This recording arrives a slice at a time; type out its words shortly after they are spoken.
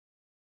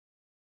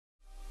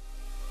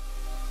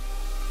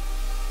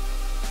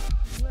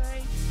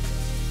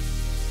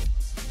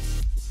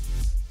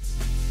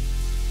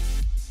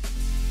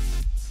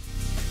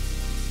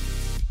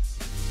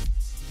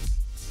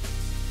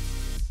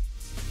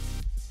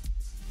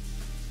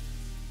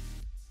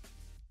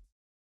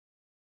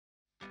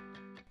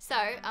So,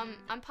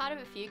 I'm part of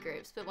a few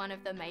groups, but one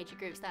of the major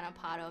groups that I'm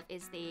part of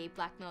is the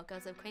Black Milk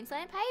Girls of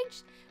Queensland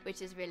page,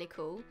 which is really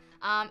cool.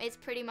 It's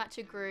pretty much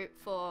a group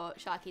for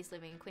Sharkies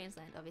living in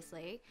Queensland,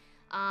 obviously.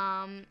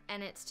 And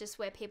it's just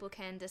where people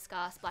can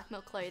discuss black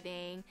milk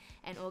clothing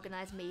and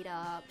organise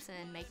meetups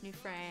and make new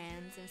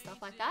friends and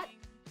stuff like that.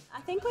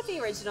 I think with the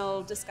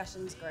original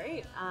discussions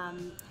group,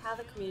 how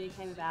the community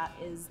came about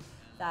is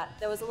that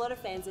there was a lot of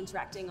fans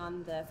interacting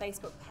on the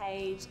Facebook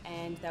page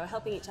and they were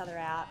helping each other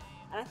out.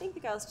 And I think the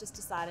girls just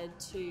decided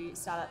to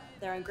start up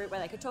their own group where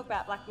they could talk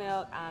about black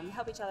milk,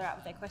 help each other out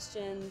with their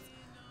questions,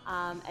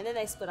 and then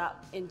they split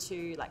up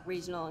into like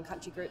regional and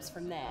country groups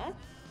from there.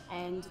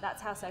 And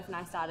that's how Soph and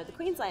I started the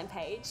Queensland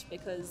page,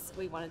 because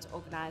we wanted to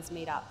organise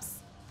meetups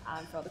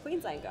for all the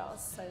Queensland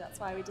girls. So that's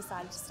why we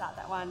decided to start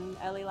that one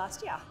early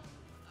last year.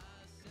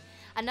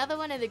 Another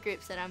one of the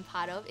groups that I'm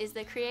part of is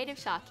the Creative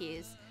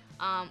Sharkies,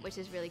 which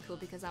is really cool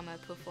because I'm a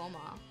performer.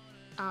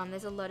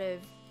 There's a lot of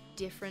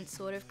different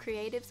sort of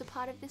creatives a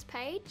part of this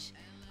page,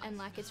 and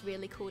like it's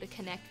really cool to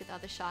connect with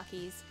other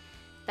Sharkies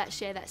that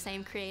share that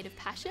same creative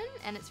passion,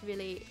 and it's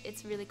really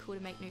cool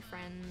to make new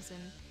friends and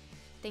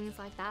things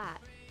like that.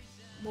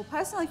 Well,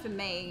 personally for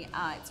me,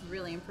 it's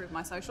really improved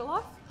my social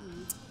life.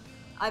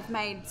 I've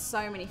made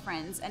so many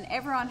friends, and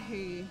everyone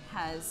who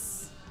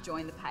has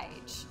joined the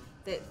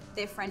page,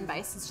 their friend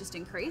base has just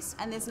increased,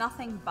 and there's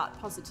nothing but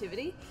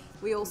positivity.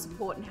 We all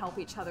support and help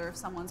each other if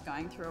someone's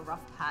going through a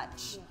rough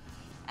patch,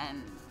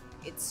 and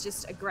it's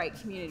just a great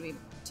community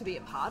to be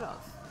a part of.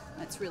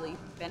 It's really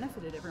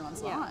benefited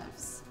everyone's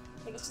lives.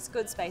 I think it's just a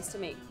good space to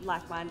meet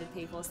like-minded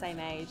people, same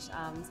age,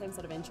 same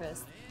sort of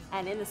interests,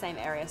 and in the same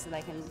area, so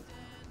they can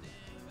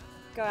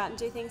go out and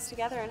do things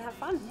together and have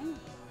fun.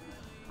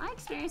 My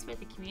experience with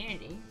the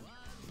community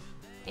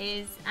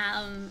is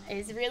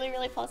a really,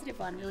 really positive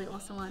one, really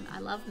awesome one. I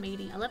love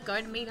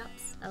going to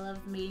meetups, I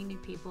love meeting new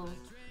people,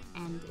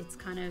 and it's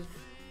kind of,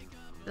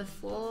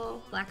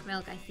 before Black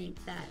Milk, I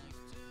think that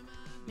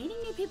meeting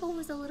new people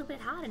was a little bit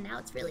hard, and now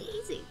it's really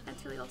easy.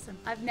 That's really awesome.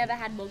 I've never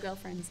had more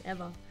girlfriends,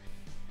 ever.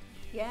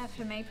 Yeah,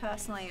 for me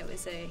personally, it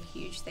was a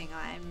huge thing.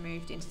 I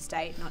moved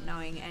interstate not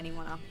knowing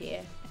anyone up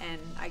here, and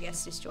I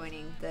guess just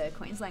joining the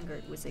Queensland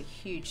group was a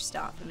huge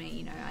start for me.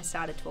 You know, I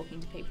started talking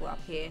to people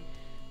up here.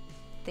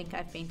 I think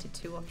I've been to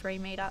 2 or 3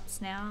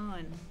 meetups now,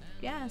 and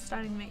yeah,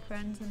 starting to make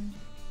friends, and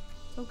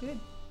it's all good.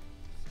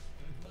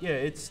 Yeah,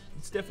 it's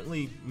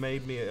definitely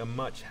made me a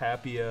much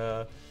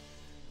happier,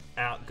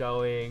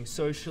 outgoing,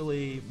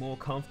 socially more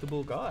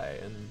comfortable guy,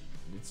 and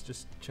it's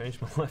just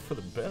changed my life for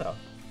the better.